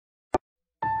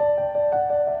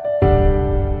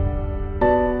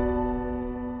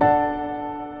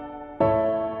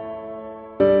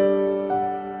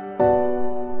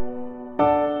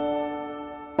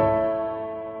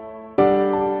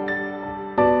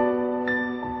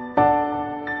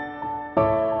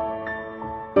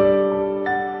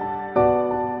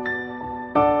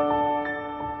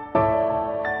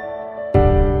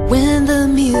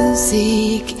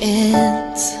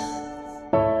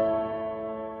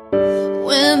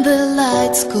when the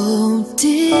lights go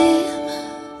dim,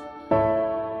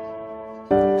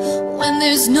 when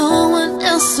there's no one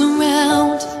else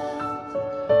around,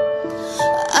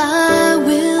 I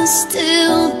will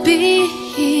still be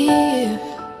here.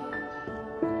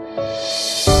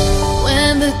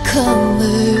 When the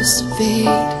colors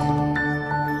fade,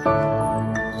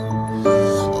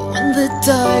 when the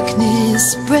darkness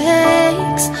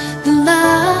breaks the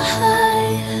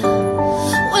light,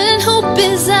 when hope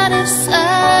is out of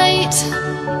sight,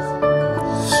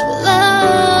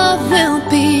 love will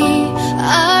be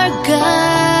our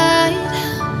guide.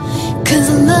 'Cause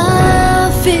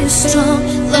love is strong,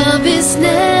 love is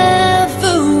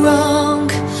never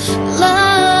wrong,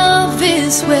 love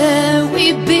is where we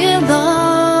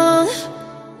belong.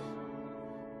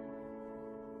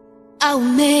 I'll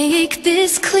make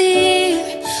this clear,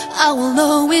 I will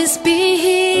always be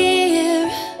here.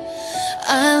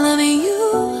 I love you,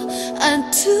 I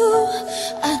do,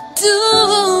 I do.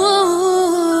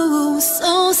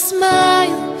 So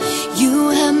smile, you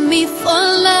have me for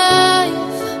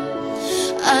life.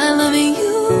 I love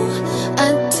you, I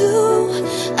do,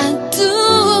 I do,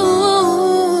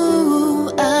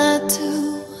 I do.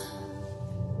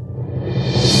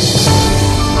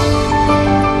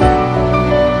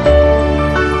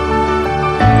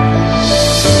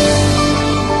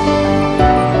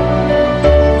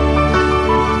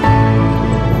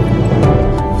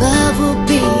 Love will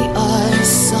be our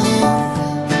song.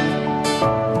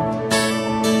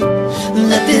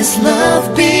 Let this love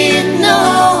be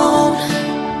known.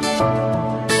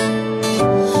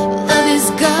 Love is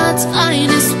God's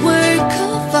finest work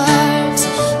of art.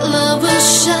 Love will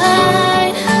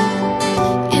shine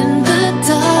in the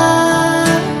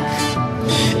dark.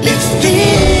 If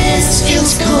this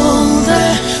feels colder,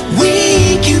 we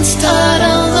can start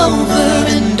all over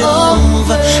and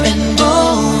over and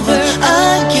over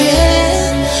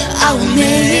again. I will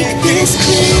make this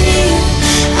clear,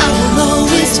 I will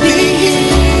always be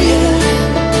here.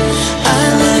 I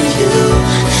love you,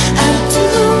 I do,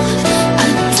 I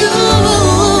do.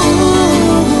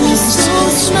 So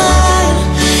smile,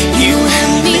 you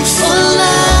have me for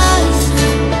life.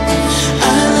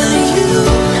 I love you,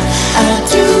 I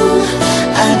do,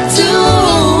 I do.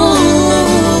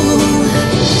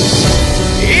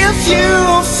 If you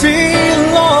feel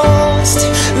lost,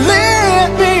 let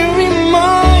me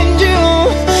remind you,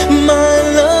 my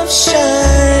love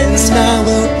shines, and I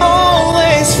will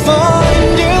always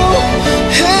find you.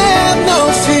 Have no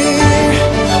fear,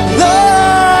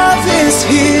 love is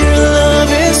here,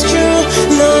 love is true,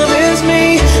 love is me,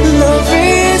 love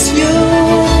is you.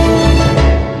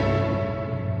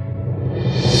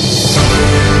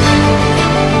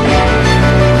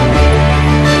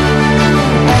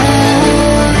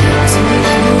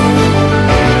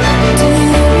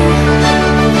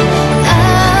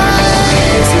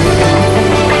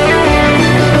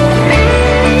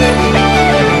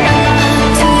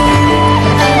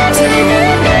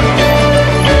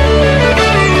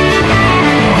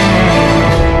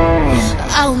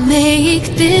 I'll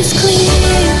make this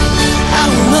clear, I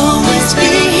will always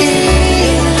be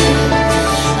here.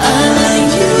 I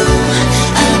love you,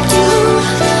 I do,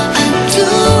 I do.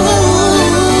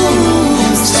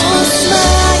 So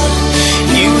smile,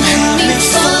 you have me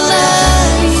for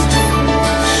life.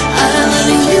 I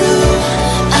love you,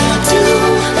 I do,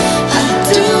 I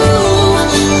do.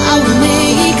 I will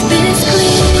make this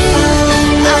clear,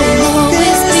 I will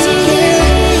always be here.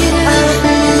 I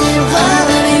love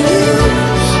you,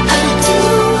 I do,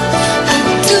 I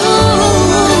do.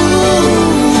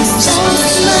 So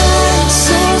smile,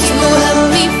 so you have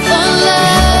me for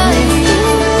life.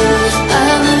 I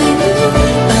love you,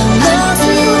 I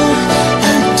do,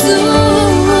 I do.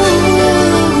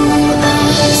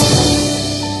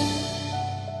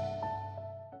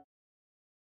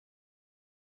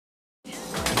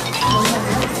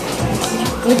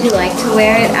 Would you like to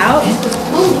wear it out?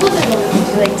 Would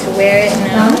you like to wear it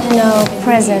now? No,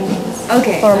 present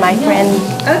Okay. for my friend.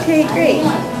 Okay, great.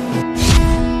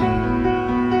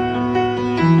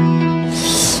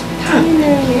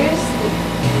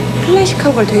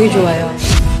 클래식한 걸 되게 좋아해요.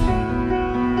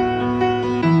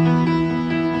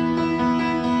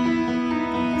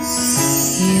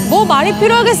 뭐 많이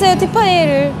필요하겠어요,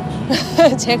 티파니를.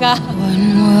 제가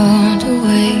One world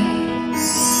away,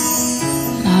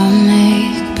 I'll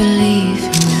make believe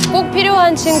in 꼭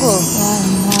필요한 친구. while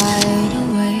I'm wide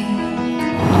awake.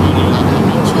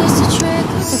 Just a trick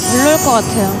별로일 것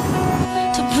같아요.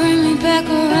 to bring me back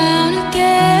around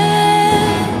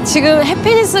again. 지금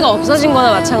해피니스가 없어진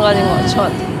거나 마찬가지인 것 같아요,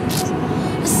 저한테.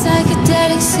 A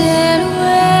psychedelic silhouette.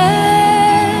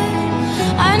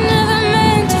 I never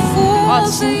meant to fall. 아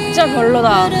진짜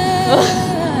별로다.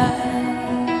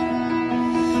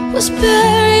 Was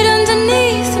buried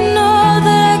underneath and all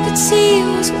that I could see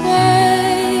was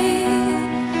white.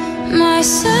 My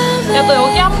salvation. 야 너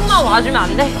여기 한 번만 와주면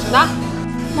안 돼? 나?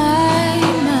 My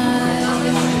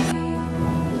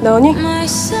너니? my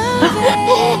salvation.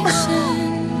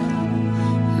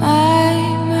 My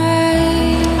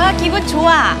아 기분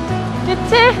좋아.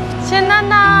 그치?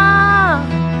 신난다.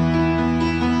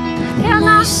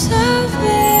 태연아.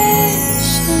 salvation.